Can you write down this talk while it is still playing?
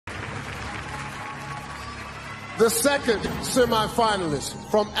The second semifinalist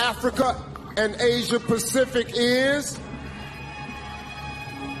from Africa and Asia Pacific is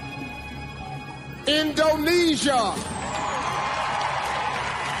Indonesia.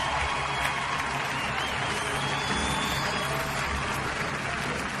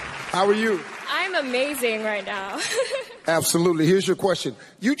 How are you? I'm amazing right now. Absolutely. Here's your question.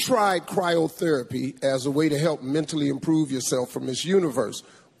 You tried cryotherapy as a way to help mentally improve yourself from this universe.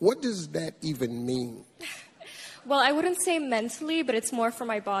 What does that even mean? Well, I wouldn't say mentally, but it's more for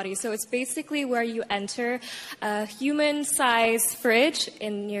my body. So it's basically where you enter a human-sized fridge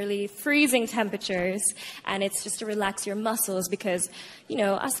in nearly freezing temperatures, and it's just to relax your muscles because, you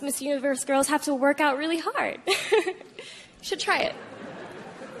know, us Miss Universe girls have to work out really hard. You should try it.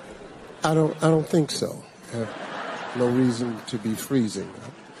 I don't think so. I have no reason to be freezing.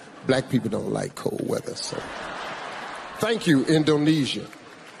 Black people don't like cold weather, so. Thank you, Indonesia.